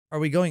Are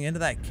we going into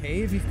that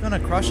cave? He's gonna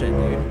crush it,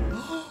 dude.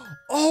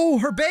 Oh,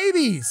 her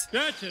babies!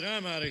 That's it,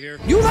 I'm out of here.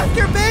 You left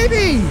your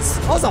babies!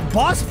 Oh, it's a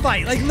boss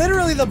fight. Like,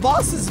 literally, the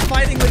bosses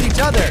fighting with each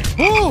other.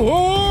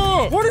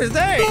 Oh, what is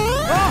that?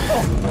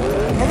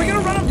 Oh, are we gonna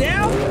run them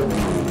down?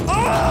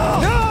 Oh,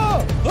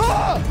 no!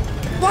 Oh,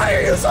 why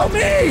are you so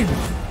mean?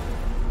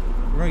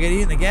 We're gonna get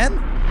eaten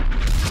again?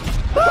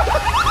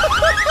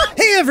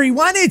 Hey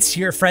everyone, it's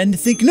your friend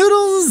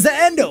Thinknoodles,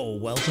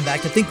 and welcome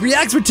back to Think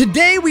Reacts, where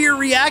today we are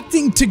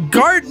reacting to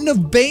Garten of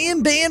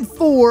Banban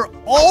 4,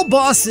 all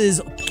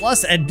bosses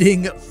plus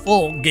ending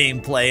full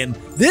gameplay. And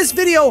this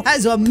video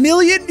has 1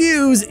 million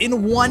views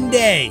in one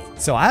day.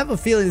 So I have a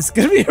feeling it's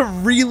gonna be a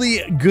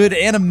really good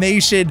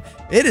animation.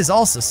 It is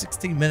also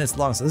 16 minutes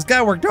long, so this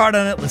guy worked hard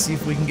on it. Let's see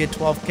if we can get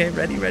 12K.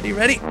 Ready, ready,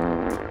 ready.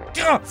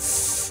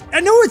 I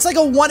know it's like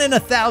a 1 in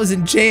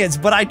 1,000 chance,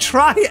 but I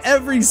try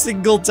every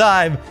single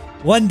time.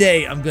 One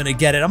day I'm gonna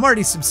get it. I'm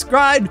already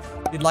subscribed.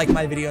 If you'd like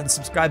my video and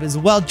subscribe as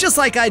well, just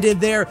like I did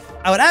there,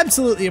 I would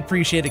absolutely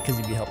appreciate it because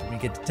you'd be helping me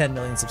get to 10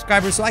 million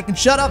subscribers so I can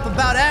shut up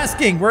about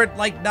asking. We're at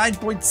like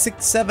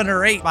 9.67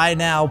 or 8 by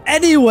now.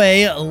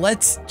 Anyway,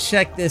 let's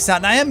check this out.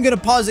 And I am gonna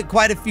pause it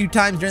quite a few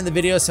times during the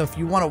video, so if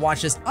you wanna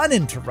watch this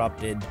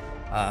uninterrupted,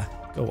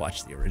 go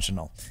watch the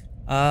original.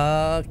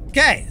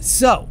 Okay,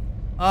 so,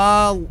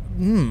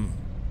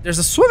 there's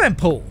a swimming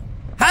pool.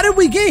 How did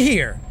we get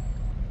here?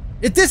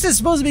 If this is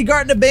supposed to be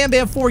Garten of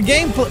Banban 4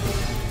 gameplay.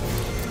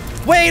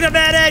 Wait a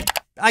minute!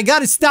 I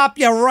gotta stop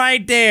you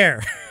right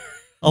there.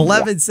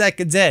 11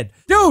 seconds in.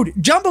 Dude,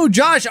 Jumbo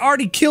Josh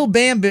already killed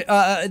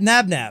Nab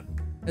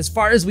Nab, as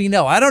far as we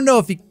know. I don't know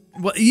if he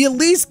at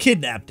least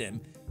kidnapped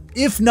him.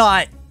 If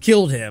not,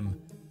 killed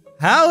him.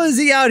 How is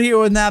he out here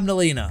with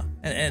Nabnalina?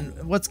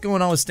 And what's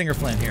going on with Stinger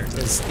Flame here?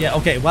 Yeah,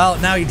 okay, well,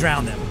 now he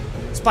drowned him.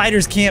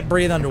 Spiders can't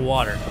breathe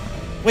underwater.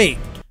 Wait,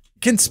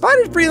 can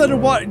spiders breathe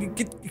underwater?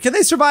 Can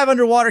they survive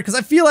underwater? Because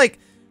I feel like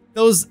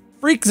those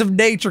freaks of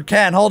nature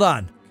can. Hold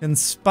on. Can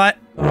see,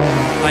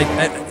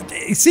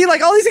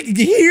 like all these things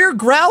here,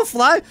 growl,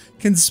 fly.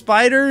 Can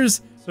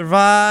spiders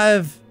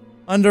survive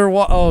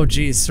underwater? Oh,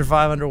 geez,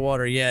 survive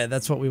underwater. Yeah,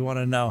 that's what we want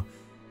to know.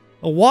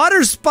 A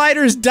water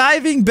spider's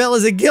diving bell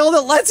is a gill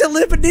that lets it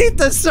live beneath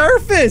the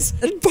surface.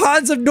 In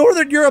ponds of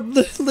northern Europe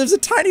lives a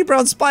tiny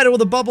brown spider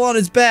with a bubble on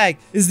its back.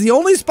 Is the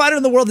only spider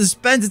in the world that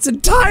spends its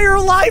entire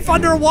life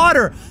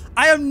underwater.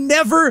 I am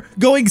never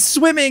going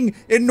swimming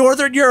in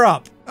northern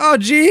Europe. Oh,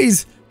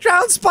 geez.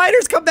 Drowned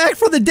spiders come back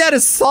from the dead. A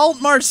salt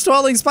marsh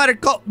swallowing spider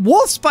called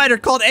wolf spider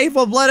called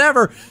Ava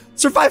whatever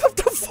survive up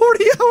to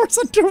 40 hours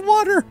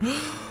underwater.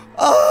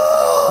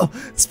 Oh,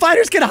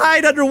 spiders can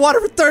hide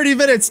underwater for 30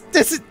 minutes.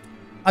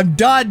 I'm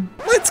done.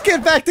 Let's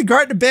get back to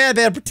Garten of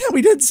Banban. Pretend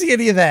we didn't see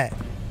any of that.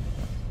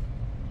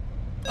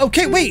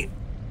 Okay, wait.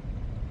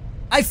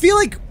 I feel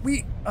like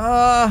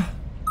yeah,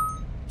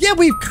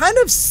 we've kind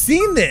of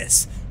seen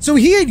this. So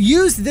he had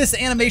used this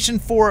animation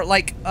for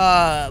like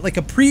a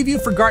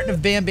preview for Garten of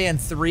Banban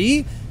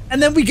 3,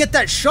 and then we get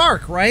that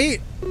shark,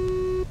 right?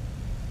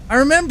 I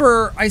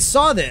remember I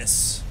saw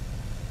this.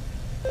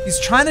 He's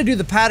trying to do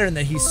the pattern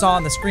that he saw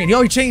on the screen.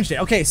 Oh, he changed it.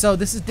 Okay, so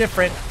this is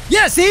different.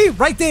 Yeah, see?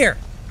 Right there.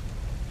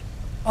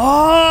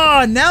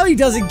 Oh, now he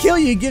doesn't kill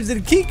you, he gives it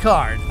a key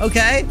card.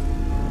 Okay.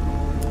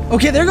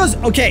 Okay, there goes.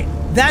 Okay,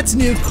 that's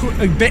new.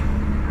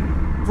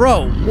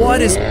 Bro,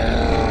 what is.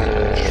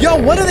 Yo,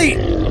 what are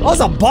they? Oh, it's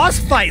a boss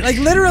fight. Like,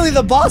 literally,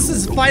 the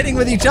bosses fighting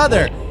with each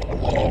other.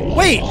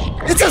 Wait,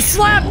 it's a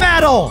slap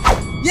battle.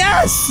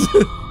 Yes.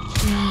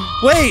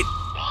 Wait.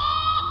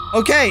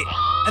 Okay,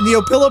 and the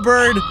Opila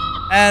bird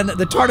and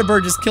the Tartar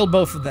bird just killed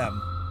both of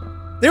them.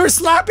 They were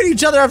slapping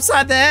each other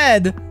upside the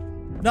head.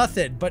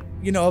 Nothing, but,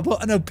 you know,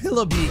 an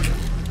Opila beak.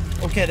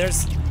 Okay,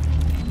 there's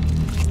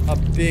a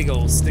big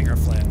old stinger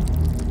flame.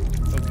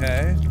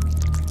 Okay.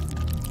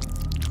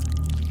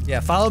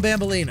 Yeah, follow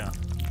Bambalina.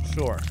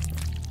 Sure.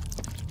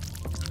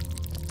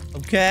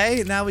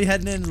 Okay, now we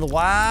heading into the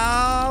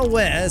Wild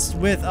West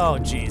with, oh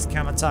geez,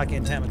 Kamataki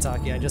and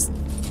Tamataki.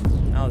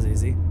 That was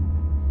easy.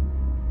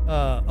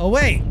 Oh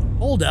wait,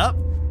 hold up.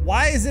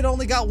 Why is it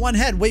only got one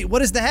head? Wait,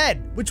 what is the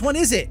head? Which one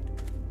is it?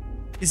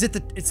 Is it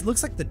it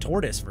looks like the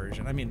tortoise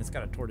version. I mean, it's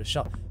got a tortoise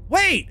shell.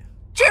 Wait!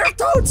 Sheriff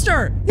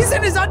Toadster! He's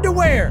in his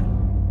underwear!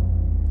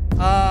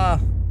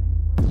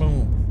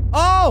 Boom.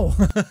 Oh!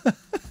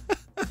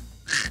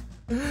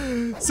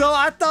 So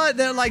I thought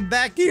that like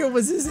back here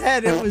was his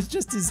head, it was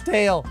just his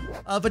tail.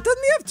 But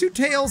doesn't he have two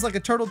tails, like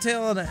a turtle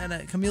tail and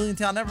a chameleon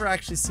tail? I've never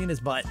actually seen his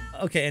butt.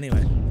 Okay,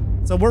 anyway.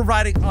 So we're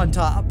riding on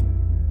top.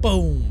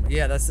 Boom.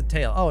 Yeah, that's the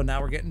tail. Oh,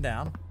 now we're getting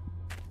down.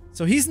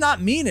 So he's not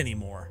mean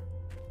anymore.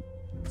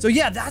 So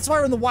yeah, that's why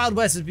we're in the Wild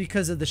West, is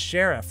because of the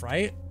sheriff,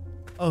 right?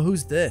 Oh,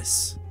 who's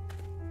this?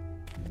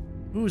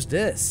 Who's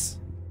this?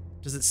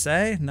 Does it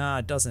say? Nah,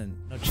 it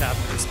doesn't. No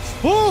chapters.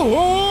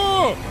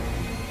 Oh!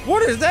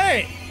 What is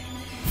that?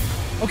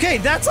 Okay,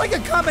 that's like a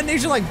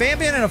combination like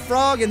Banban and a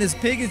frog, and this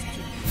pig is...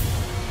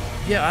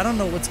 Yeah, I don't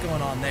know what's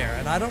going on there,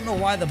 and I don't know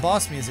why the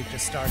boss music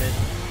just started.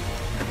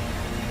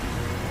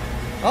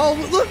 Oh,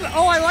 look!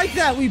 Oh, I like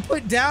that! We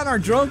put down our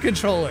drone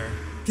controller.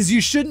 Because you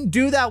shouldn't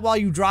do that while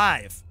you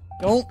drive.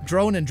 Don't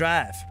drone and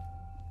drive.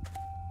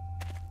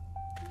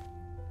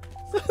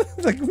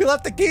 Like, we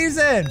left the keys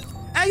in.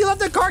 Hey, you left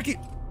the car key.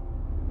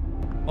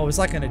 Oh, it's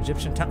like an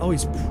Egyptian town. Oh,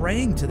 he's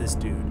praying to this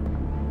dude.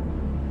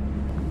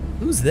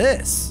 Who's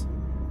this?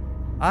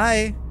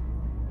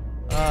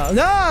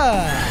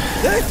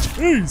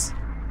 Jeez.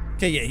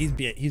 Okay, yeah, he's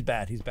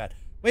bad. He's bad.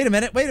 Wait a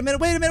minute.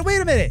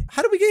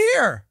 How did we get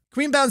here?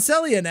 Queen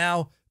Bouncelia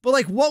now. But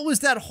like, what was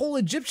that whole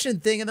Egyptian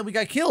thing and then we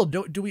got killed?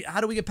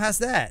 How do we get past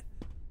that?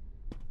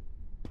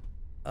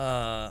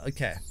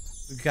 Okay.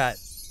 We've got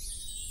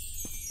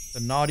the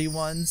naughty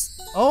ones.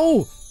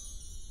 Oh!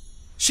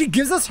 She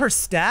gives us her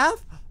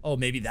staff? Oh,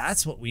 maybe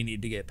that's what we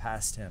need to get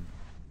past him.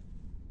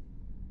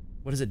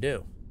 What does it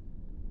do?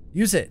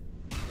 Use it.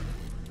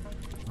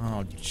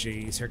 Oh,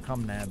 jeez. Here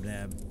come Nab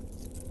Nab.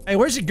 Hey,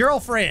 where's your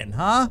girlfriend,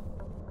 huh?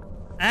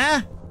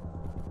 Ah?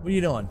 What are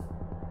you doing?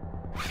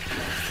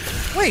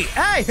 Wait,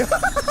 hey!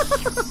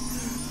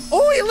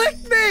 Oh, he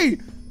licked me!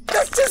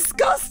 That's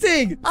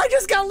disgusting! I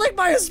just got licked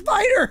by a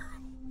spider!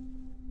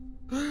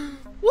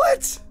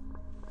 What?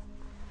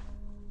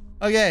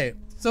 Okay,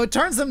 so it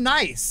turns him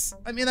nice.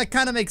 I mean, that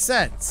kind of makes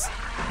sense.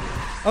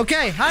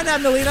 Okay, hi,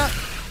 Nabnalina.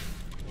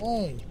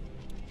 Oh.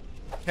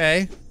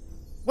 Okay.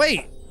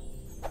 Wait,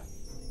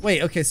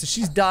 okay, so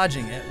she's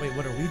dodging it. Wait,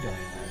 what are we doing?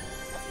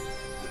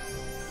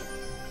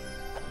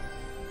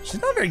 She's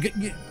not very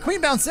good.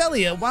 Queen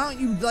Bouncelia, why don't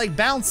you like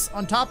bounce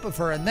on top of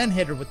her and then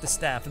hit her with the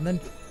staff and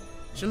then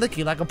she'll lick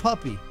you like a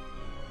puppy.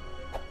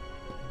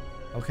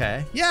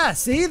 Okay. Yeah,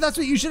 see? That's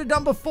what you should have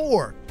done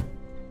before.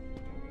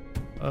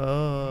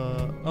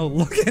 Oh,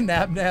 look at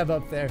Nab Nab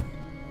up there.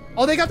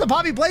 Oh, they got the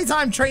Poppy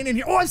Playtime train in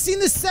here. Oh, I've seen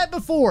this set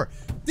before.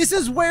 This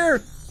is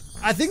where,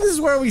 I think this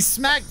is where we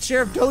smacked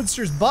Sheriff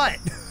Toadster's butt.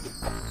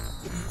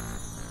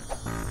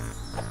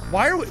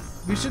 Why are we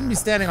shouldn't be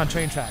standing on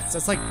train tracks.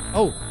 That's like,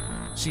 oh.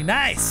 She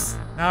nice.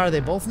 Now are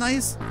they both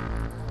nice?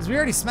 Because we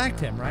already smacked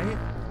him, right?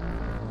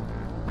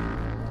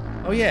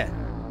 Oh yeah.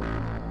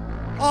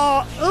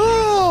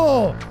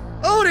 Oh,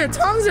 their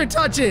tongues are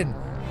touching.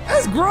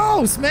 That's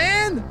gross,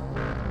 man.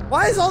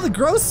 Why does all the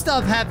gross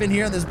stuff happen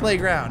here in this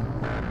playground?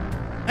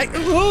 Hey,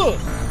 oh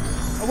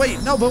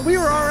wait, no, but we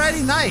were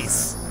already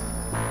nice.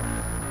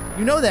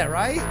 You know that,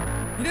 right?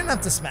 You didn't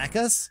have to smack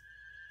us.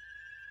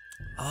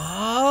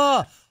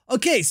 Ah,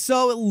 okay.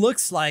 So it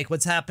looks like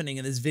what's happening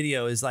in this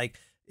video is like,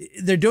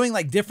 they're doing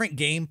like different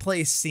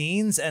gameplay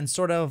scenes and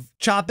sort of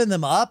chopping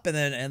them up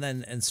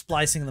and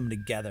splicing them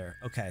together.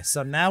 Okay,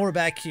 so now we're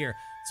back here.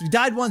 So we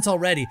died once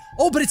already.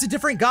 Oh, but it's a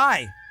different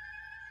guy.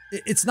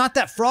 It's not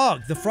that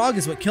frog. The frog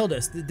is what killed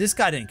us. This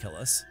guy didn't kill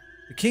us.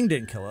 The king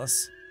didn't kill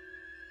us.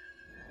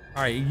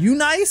 All right, you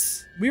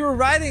nice? We were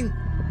riding.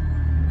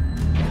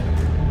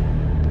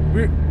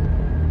 We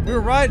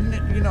were riding,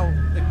 you know,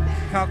 the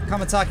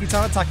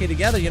Kamataki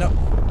together, you know.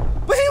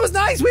 But he was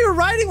nice. We were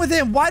riding with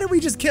him. Why did we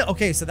just kill?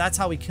 Okay, so that's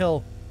how we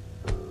kill.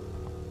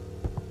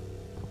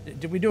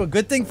 Did we do a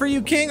good thing for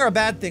you, King, or a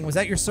bad thing? Was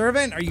that your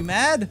servant? Are you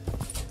mad?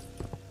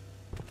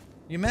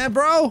 You mad,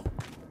 bro?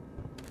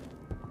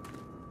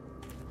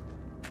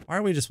 Why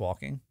are we just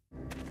walking?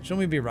 Shouldn't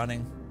we be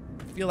running?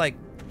 I feel like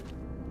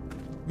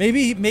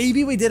maybe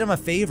we did him a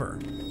favor.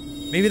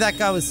 Maybe that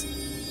guy was.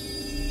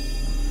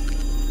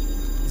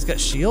 He's got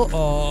shield.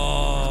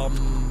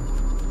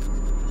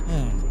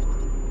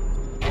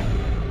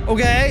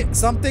 Okay,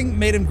 something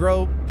made him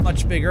grow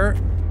much bigger.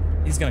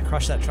 He's gonna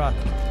crush that truck.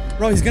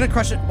 Bro, he's gonna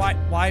crush it.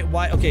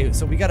 Why? Okay,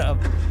 so we gotta,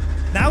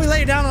 now we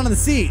lay it down on the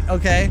seat,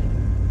 okay?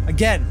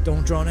 Again,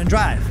 don't drone and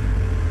drive.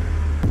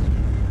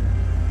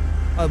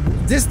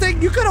 This thing,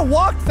 you could've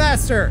walked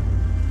faster.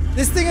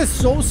 This thing is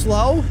so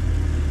slow.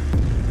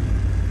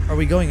 Are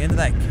we going into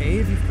that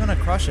cave? You're gonna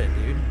crush it,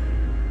 dude.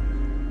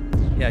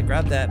 Yeah,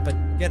 grab that, but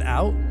get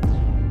out.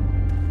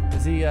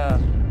 Is he, oh,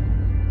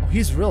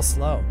 he's real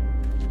slow.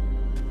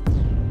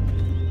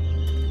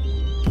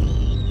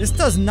 This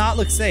does not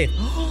look safe.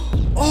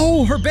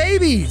 Oh, her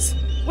babies!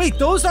 Wait,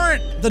 those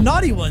aren't the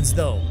naughty ones,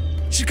 though.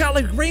 She's got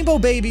like rainbow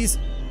babies.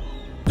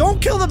 Don't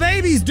kill the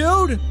babies,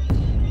 dude!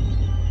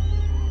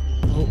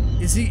 Oh,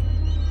 is he?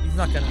 He's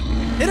not gonna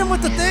hit him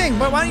with the thing.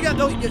 Why don't you got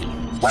no?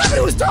 What happened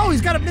to his toe?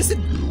 He's got a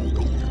missing.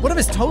 What if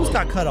his toes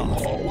got cut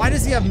off? Why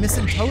does he have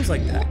missing toes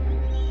like that?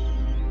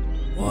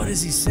 What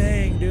is he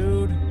saying,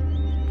 dude?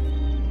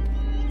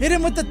 Hit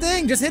him with the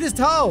thing. Just hit his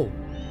toe.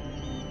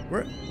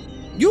 Where?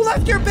 You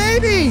left your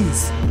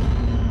babies!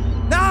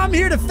 Now I'm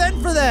here to fend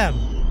for them!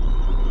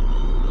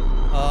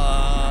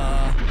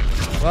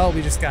 Well,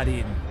 we just got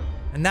eaten.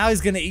 And now he's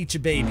gonna eat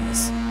your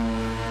babies.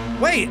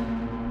 Wait!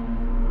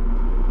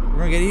 We're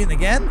gonna get eaten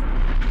again?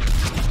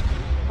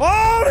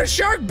 Oh, the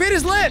shark bit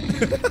his lip!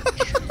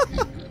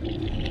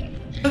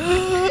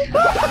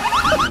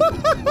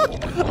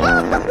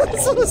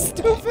 That's so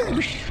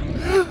stupid!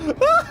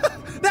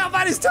 Now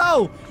bite his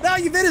toe! Now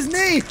you bit his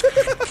knee!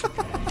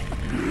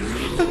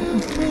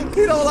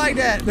 You don't like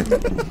that.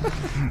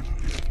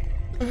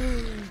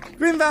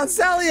 Queen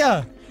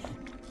Bouncelia!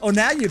 Oh,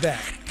 now you're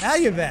back. Now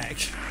you're back.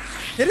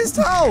 Hit his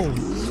toe!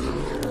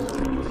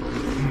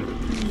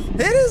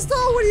 Hit his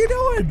toe! What are you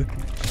doing?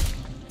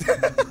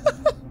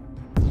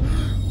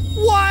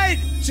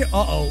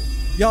 Uh-oh.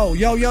 Yo,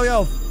 yo, yo,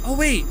 yo. Oh,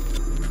 wait.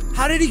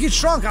 How did he get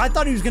shrunk? I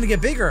thought he was gonna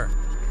get bigger.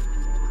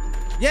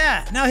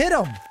 Yeah, now hit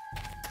him.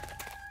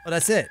 Oh,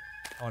 that's it.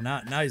 Oh,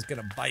 now he's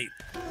gonna bite.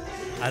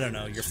 I don't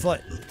know, your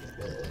foot.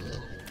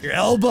 Your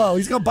elbow.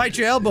 He's gonna bite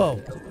your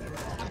elbow.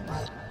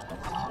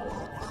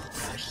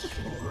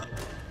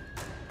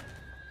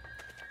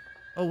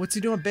 Oh, what's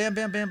he doing? Bam,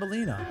 bam,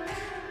 bambalina.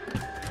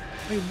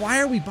 Wait, why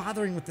are we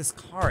bothering with this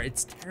car?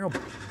 It's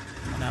terrible.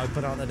 Oh, now we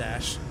put it on the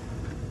dash.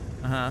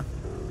 Uh-huh.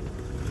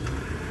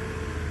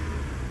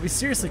 We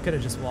seriously could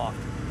have just walked.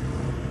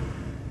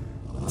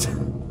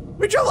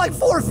 We drove like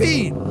 4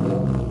 feet.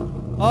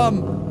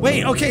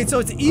 Wait, okay, so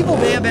it's evil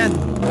Ban Ban.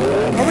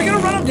 Are we gonna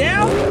run him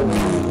down?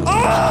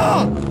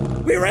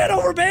 Oh! We ran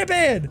over Ban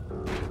Ban!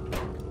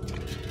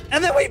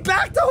 And then we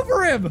backed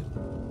over him!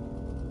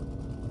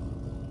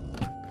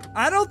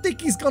 I don't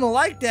think he's gonna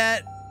like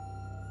that.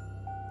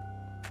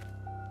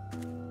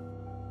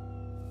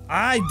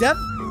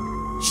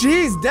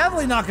 She's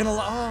definitely not gonna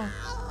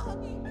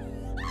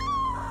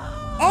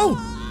Oh!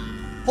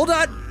 Hold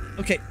on.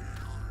 Okay.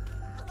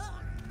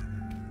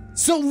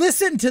 So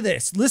listen to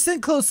this.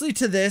 Listen closely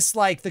to this.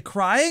 Like the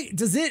cry,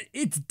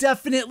 it's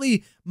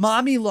definitely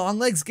Mommy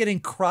Longlegs getting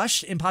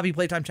crushed in Poppy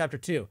Playtime Chapter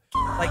 2.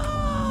 Like.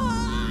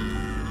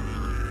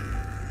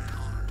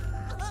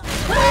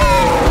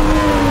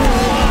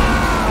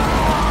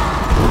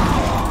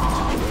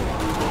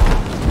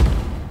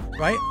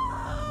 Right?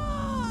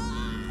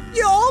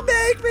 You'll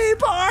make me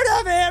part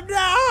of him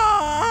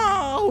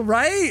now!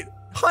 Right?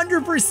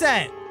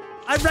 100%.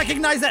 I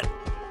recognize that.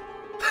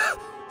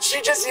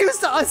 She just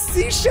used a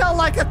seashell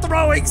like a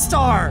throwing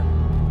star.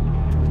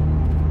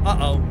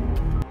 Uh-oh.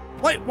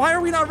 Why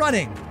are we not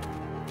running?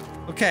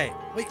 Okay,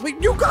 wait,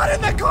 you got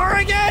in the car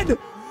again!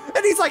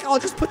 And he's like, I'll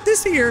just put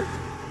this here.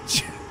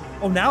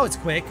 Oh, now it's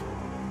quick.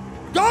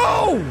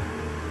 Go!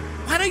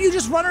 Why don't you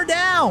just run her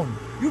down?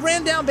 You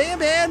ran down Ban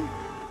Ban.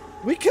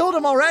 We killed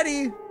him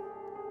already.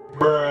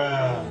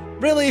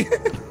 Bruh. Really?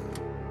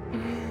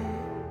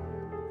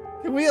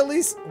 Can we at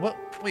least,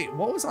 wait,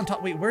 what was on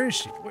top? Wait, where is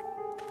she?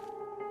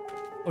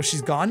 Oh,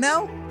 she's gone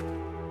now?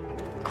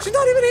 She's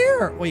not even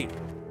here. Wait,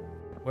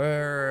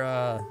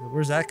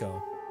 where's that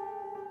go?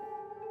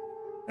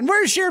 And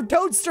where's Sheriff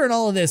Toadster in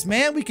all of this,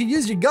 man? We could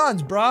use your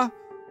guns, brah.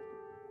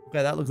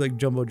 Okay, that looks like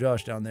Jumbo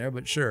Josh down there,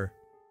 but sure.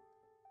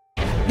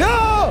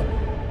 No!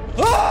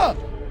 Ah!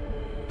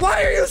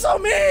 Why are you so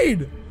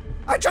mean?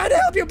 I tried to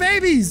help your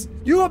babies.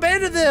 You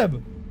abandoned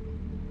them.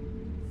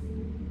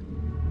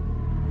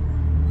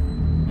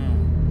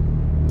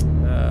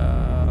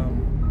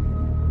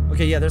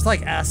 Okay, yeah, there's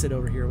like acid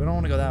over here. We don't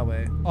want to go that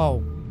way.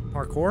 Oh,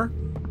 parkour?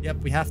 Yep,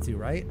 we have to,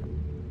 right?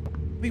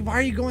 Wait, why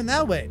are you going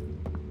that way?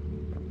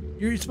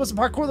 You're supposed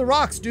to parkour the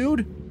rocks,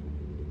 dude.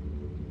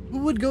 Who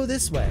would go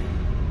this way?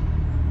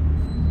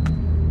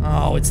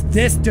 Oh, it's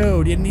this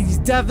dude, and he's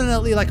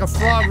definitely like a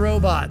frog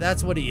robot.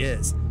 That's what he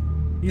is.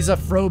 He's a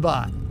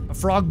frobot, a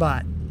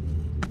frogbot.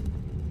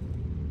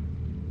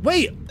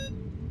 Wait,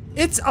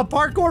 it's a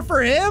parkour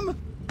for him?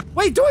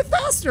 Wait, do it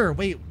faster.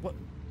 Wait, what?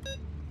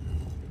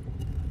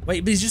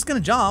 Wait, but he's just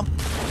gonna jump.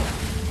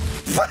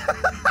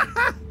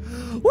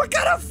 What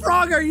kind of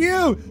frog are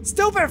you?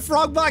 Stupid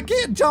Frogbot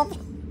can't jump.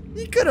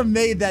 He could have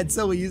made that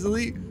so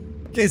easily.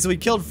 Okay, so we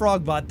killed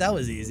Frogbot. That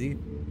was easy.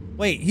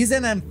 Wait, he's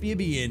an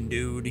amphibian,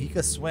 dude. He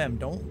could swim.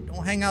 Don't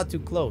hang out too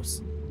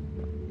close.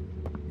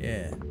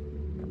 Yeah.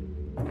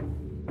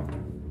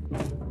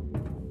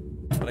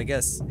 But I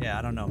guess, yeah,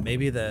 I don't know.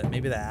 Maybe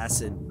the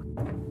acid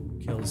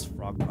kills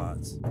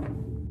Frogbots.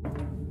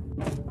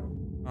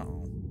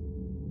 Uh-oh.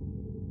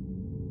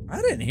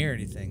 I didn't hear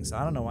anything, so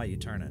I don't know why you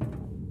turn it.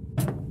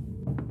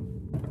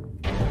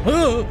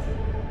 Oh!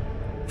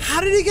 How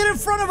did he get in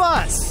front of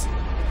us?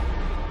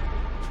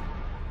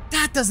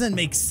 That doesn't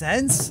make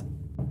sense.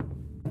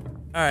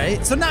 All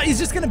right, so now he's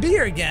just gonna be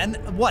here again.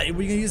 What, are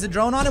we gonna use a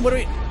drone on him? What are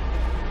we?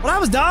 Well, that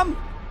was dumb.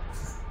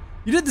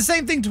 You did the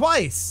same thing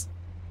twice.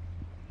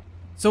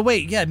 So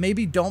wait, yeah,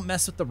 maybe don't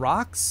mess with the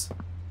rocks.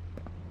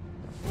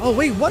 Oh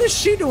wait, what is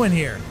she doing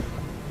here?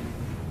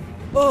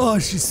 Oh,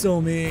 she's so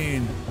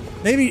mean.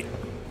 Maybe,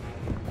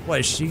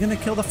 what, is she gonna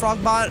kill the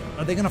Frogbot?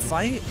 Are they gonna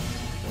fight?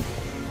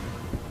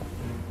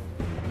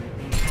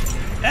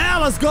 Yeah,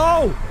 let's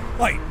go!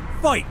 Fight,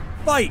 fight,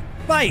 fight,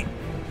 fight!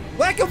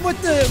 Whack him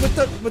with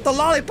the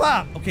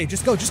lollipop! Okay,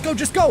 just go, just go,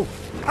 just go!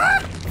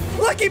 Ah!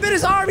 Look, he bit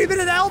his arm, he bit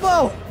an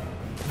elbow!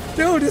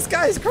 Dude, this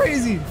guy's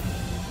crazy!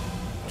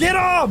 Get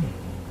him!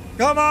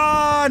 Come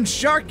on,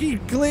 Sharky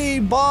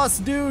Clean, boss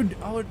dude!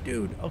 Oh,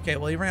 dude. Okay,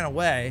 well, he ran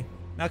away.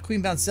 Now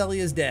Queen Bouncelia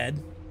is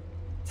dead.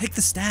 Take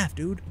the staff,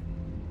 dude.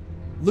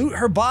 Loot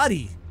her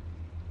body.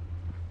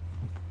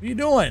 What are you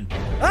doing?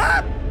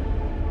 Ah!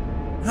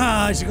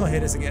 Ah, she's gonna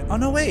hit us again. Oh,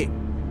 no, wait.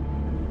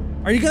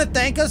 Are you gonna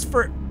thank us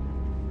for...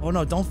 Oh,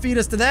 no, don't feed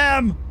us to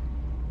them.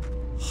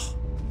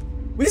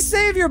 We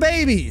save your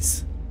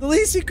babies. The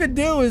least you could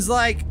do is,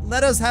 like,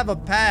 let us have a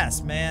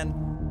pass, man.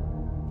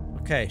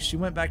 Okay, she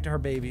went back to her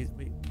babies.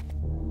 Wait.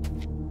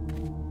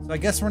 So I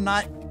guess we're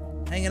not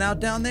hanging out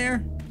down there?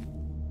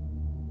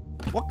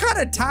 What kind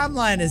of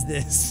timeline is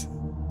this?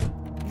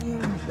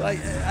 Like,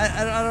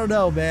 I don't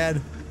know,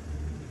 man.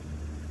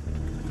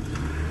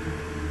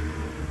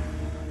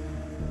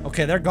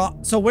 Okay, they're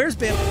gone. So where's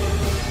Bam?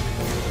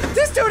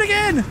 This dude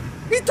again!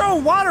 He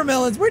throwing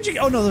watermelons. Where'd you?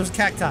 Oh no, there's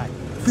cacti.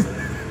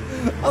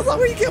 I was like,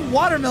 where you get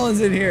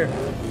watermelons in here?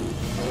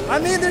 I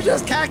mean, they're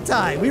just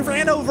cacti. We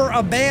ran over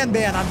a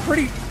Banban. I'm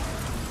pretty.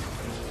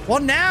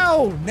 Well,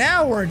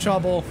 now we're in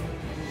trouble.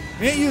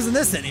 We ain't using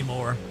this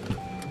anymore.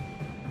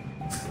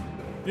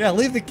 Yeah,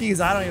 leave the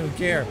keys. I don't even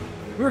care.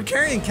 We were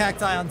carrying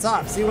cacti on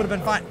top. See, it would have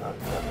been fine.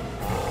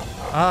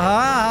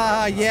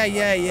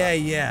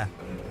 Yeah.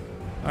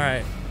 All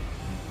right.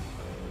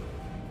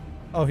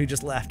 Oh, he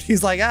just left.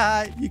 He's like,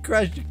 you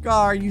crashed your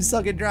car. You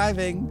suck at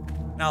driving.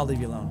 Now I'll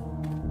leave you alone.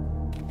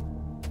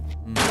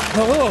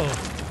 Oh,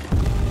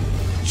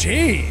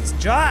 jeez,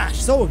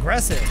 Josh, so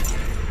aggressive.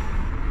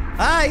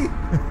 Hi.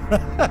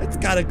 It's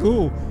kind of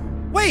cool.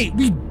 Wait,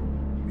 we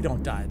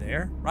don't die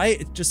there, right?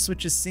 It just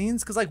switches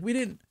scenes because like we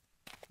didn't.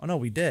 Oh no,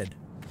 we did.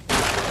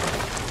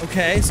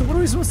 Okay, so what are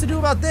we supposed to do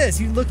about this?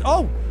 He looked.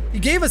 Oh, he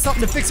gave us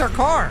something to fix our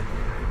car.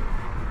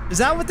 Is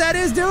that what that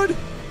is, dude?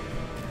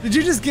 Did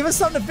you just give us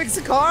something to fix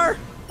the car?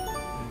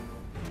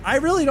 I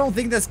really don't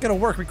think that's gonna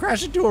work. We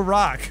crashed into a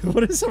rock.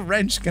 What is a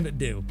wrench gonna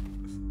do?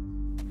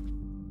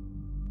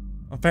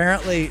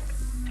 Apparently,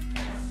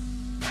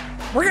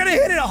 we're gonna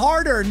hit it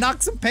harder,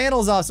 knock some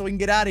panels off so we can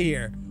get out of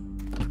here.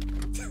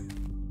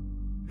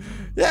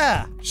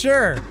 Yeah,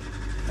 sure.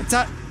 That's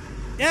how,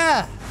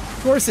 yeah, of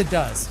course it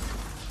does.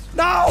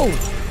 No!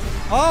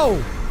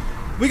 Oh,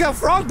 we got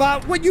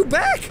Frogbot. What, you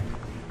back?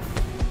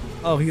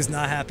 Oh, he's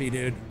not happy,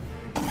 dude.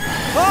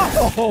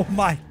 Oh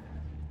my.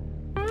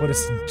 Put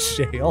us in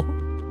jail.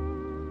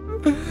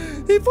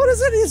 He put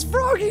us in his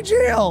froggy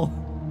jail.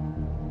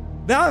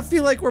 Now I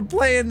feel like we're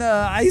playing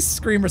ice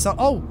cream or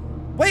something. Oh,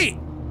 wait,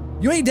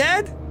 you ain't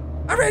dead?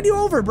 I ran you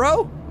over,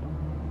 bro.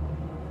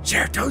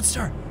 Share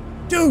Toadster,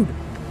 dude.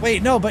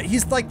 Wait, no, but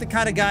he's like the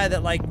kind of guy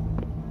that like,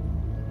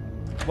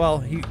 well,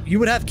 he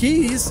would have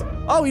keys.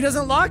 Oh, he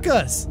doesn't lock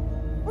us.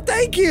 Well,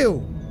 thank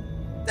you.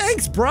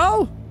 Thanks,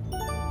 bro.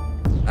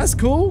 That's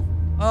cool.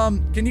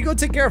 Can you go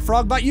take care of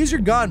Frogbot? Use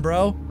your gun,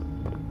 bro.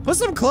 Put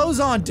some clothes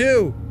on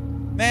too.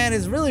 Man,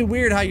 it's really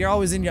weird how you're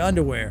always in your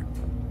underwear.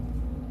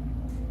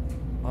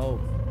 Oh.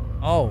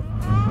 Oh.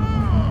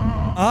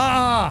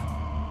 Ah!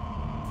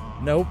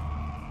 Nope.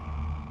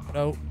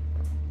 Nope.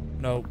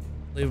 Nope.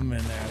 Leave him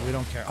in there. We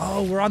don't care.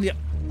 Oh, we're on the...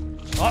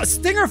 Oh,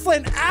 Stinger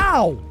Flint!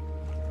 Ow!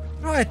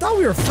 Oh, I thought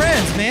we were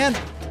friends, man.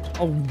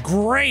 Oh,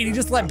 great. He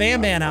just let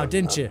Banban out,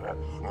 didn't you?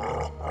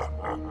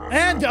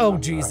 And... Oh,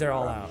 geez, they're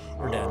all out.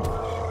 We're dead.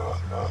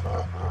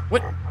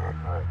 What?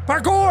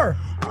 Parkour!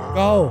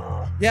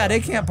 Go. Yeah, they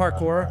can't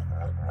parkour.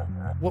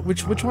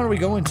 Which one are we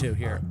going to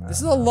here? This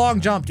is a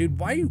long jump, dude.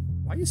 Why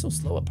are you so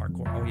slow at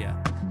parkour? Oh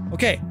yeah.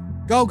 Okay.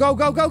 Go, go,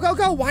 go, go, go,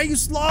 go. Why are you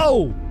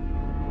slow?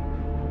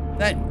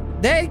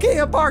 They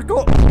can't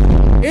parkour.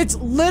 It's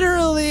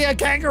literally a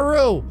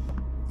kangaroo.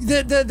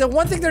 The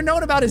one thing they're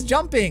known about is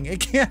jumping.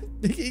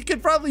 It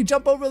could probably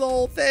jump over the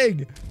whole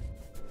thing.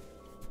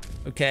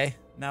 Okay.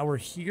 Now we're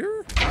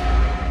here.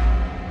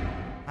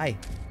 Hi.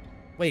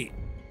 Wait.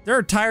 There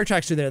are tire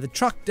tracks through there. The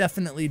truck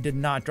definitely did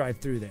not drive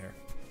through there.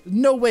 There's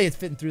no way it's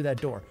fitting through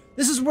that door.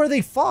 This is where they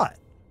fought,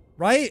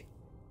 right?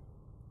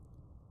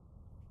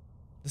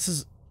 This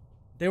is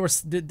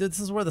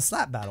where the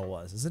slap battle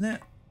was, isn't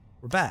it?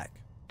 We're back.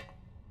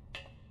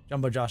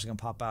 Jumbo Josh is gonna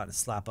pop out and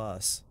slap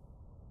us.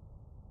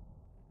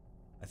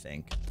 I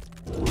think.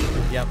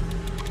 Yep.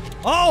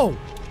 Oh!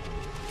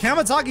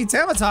 Kamataki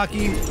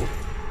Tamataki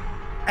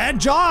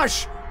and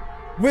Josh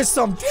with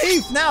some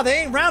teeth. Now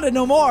they ain't rounded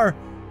no more.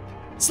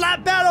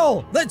 Slap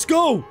battle! Let's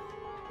go!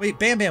 Wait,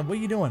 Banban, what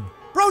are you doing?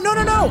 Bro, no,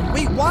 no, no!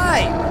 Wait,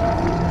 why?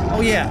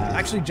 Oh yeah,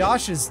 actually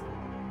Josh is...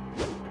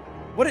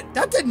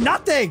 That did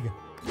nothing!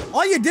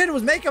 All you did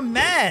was make him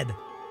mad!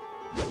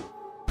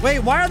 Wait,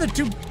 why are the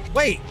two...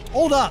 Wait,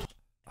 hold up.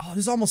 Oh,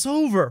 this is almost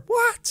over.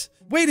 What?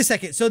 Wait a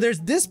second, so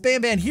there's this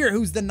Banban here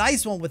who's the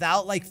nice one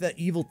without like the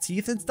evil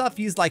teeth and stuff.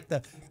 He's like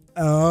the...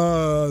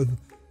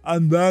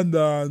 I'm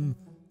Banban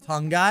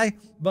tongue guy.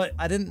 But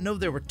I didn't know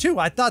there were two.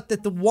 I thought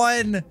that the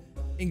one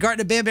in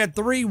Garten of Banban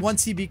 3,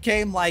 once he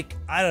became like,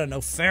 I don't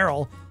know,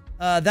 feral,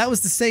 that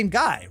was the same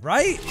guy,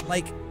 right?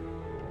 Like,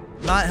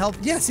 not help.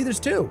 Yeah, see, there's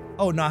two.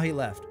 Oh, no, he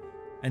left.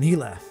 And he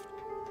left.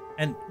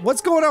 And what's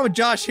going on with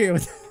Josh here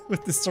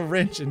with the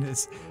syringe and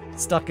his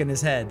stuck in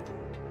his head?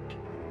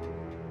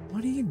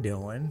 What are you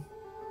doing?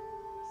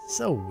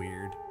 So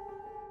weird.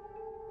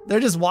 They're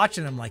just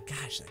watching him like,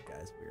 gosh, that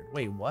guy's weird.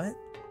 Wait, what?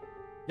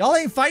 Y'all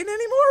ain't fighting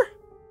anymore?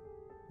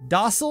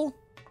 Docile?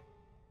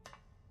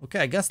 Okay,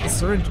 I guess the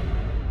syringe.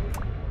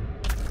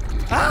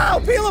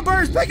 Oh,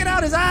 Peelabird's picking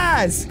out his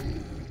eyes!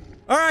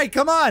 All right,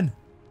 come on.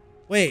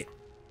 Wait,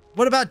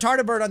 what about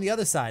Tartarbird on the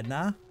other side,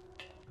 nah?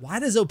 Why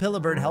does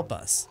Opilabird help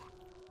us?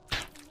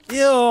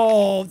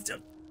 Ew,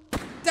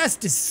 that's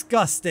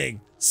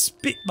disgusting.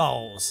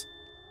 Spitballs.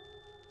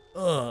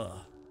 Ugh.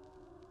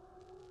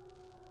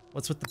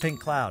 What's with the pink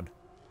cloud?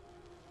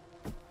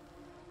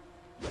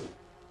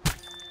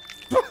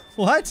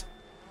 What?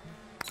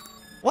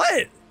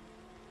 What?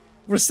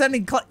 We're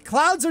sending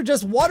clouds are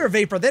just water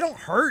vapor. They don't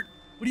hurt.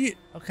 What do you?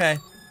 Okay,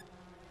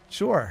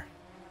 sure.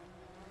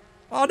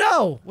 Oh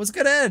no, what's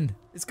gonna end?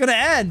 It's gonna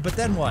end, but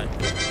then what?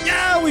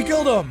 Yeah, we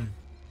killed him.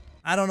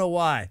 I don't know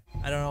why.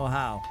 I don't know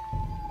how,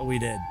 but we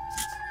did.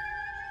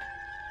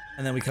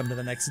 And then we come to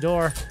the next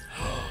door.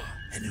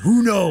 And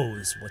who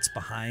knows what's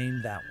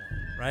behind that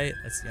one, right?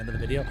 That's the end of the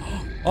video.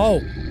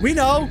 Oh, we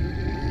know.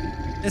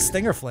 It's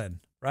Stinger Flynn,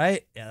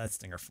 right? Yeah, that's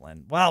Stinger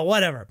Flynn. Well,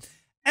 whatever.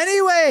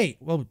 Anyway,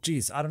 well,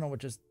 geez, I don't know what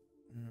just,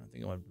 I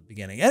think I went at the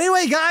beginning.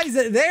 Anyway, guys,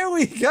 there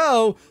we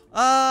go.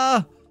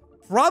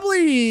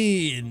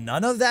 Probably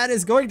none of that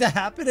is going to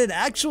happen in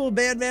actual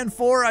Banban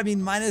 4. I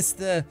mean, minus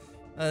the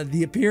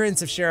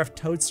appearance of Sheriff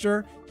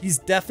Toadster. He's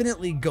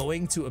definitely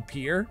going to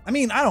appear. I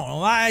mean, I don't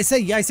know. I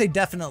say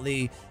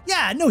definitely.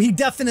 Yeah, no, he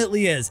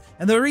definitely is.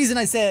 And the reason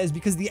I say it is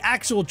because the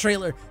actual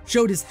trailer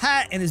showed his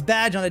hat and his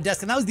badge on a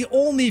desk, and that was the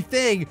only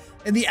thing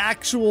in the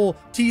actual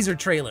teaser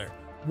trailer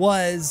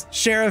was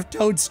Sheriff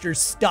Toadster's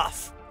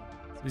stuff.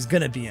 He's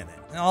gonna be in it.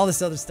 And all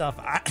this other stuff,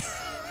 I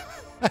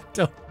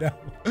don't know.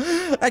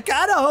 I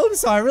kind of hope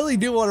so. I really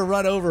do want to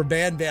run over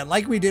Banban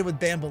like we did with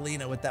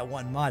Bambolina with that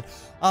one mod.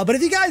 But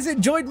if you guys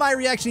enjoyed my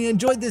reaction, you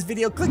enjoyed this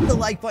video, click the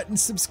like button,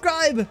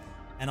 subscribe,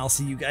 and I'll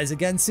see you guys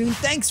again soon.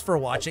 Thanks for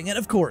watching, and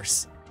of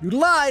course, Noodle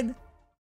line.